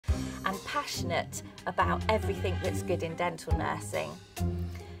and passionate about everything that's good in dental nursing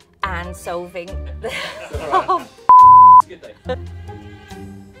and solving the... Good day.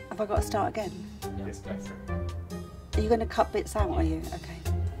 Have I got to start again? Yes, go for it. Are you going to cut bits out, are you? Okay.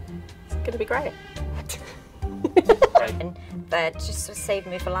 It's going to be great. But just sort of saved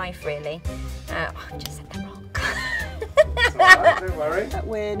me for life, really. I just said that wrong. It's all right, don't worry.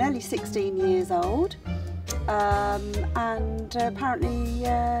 We're nearly 16 years old, and apparently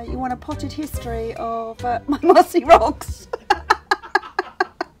you want a potted history of my mossy rocks.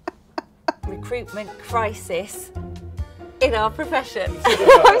 Recruitment crisis in our profession.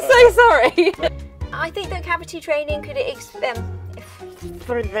 I'm so sorry. I think that cavity training could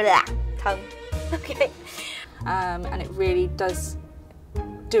tongue. Okay. And it really does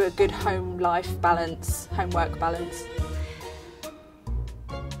do a good home-life balance, homework balance.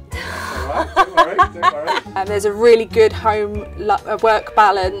 Alright, don't worry, don't worry. There's a really good work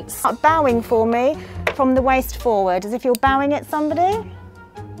balance. Start bowing for me from the waist forward, as if you're bowing at somebody.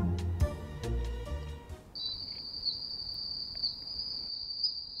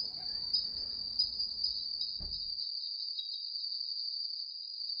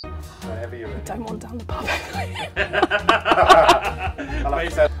 Whenever you're ready. Don't want down the pub.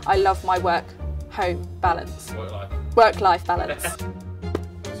 I I love my work-home balance. Work-life. Work-life balance. That's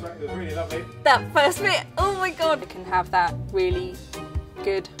right, it was really lovely. That first bit, oh my god. I can have that really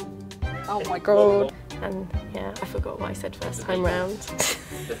good, oh my god. And yeah, I forgot what I said first time round.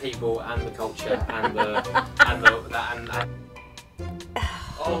 The people and the culture and the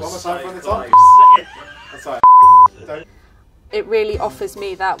Oh, one more time from the top. That's right. Don't. It really offers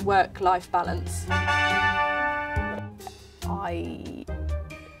me that work-life balance.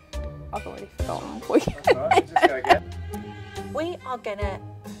 I've already forgotten. Alright, just go again. We are gonna,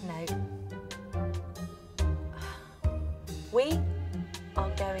 no. We are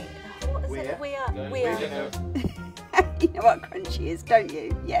going, what is it? We are. You know what crunchy is, don't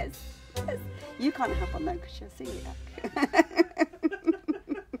you? Yes. Yes. You can't have one though because you're celiac.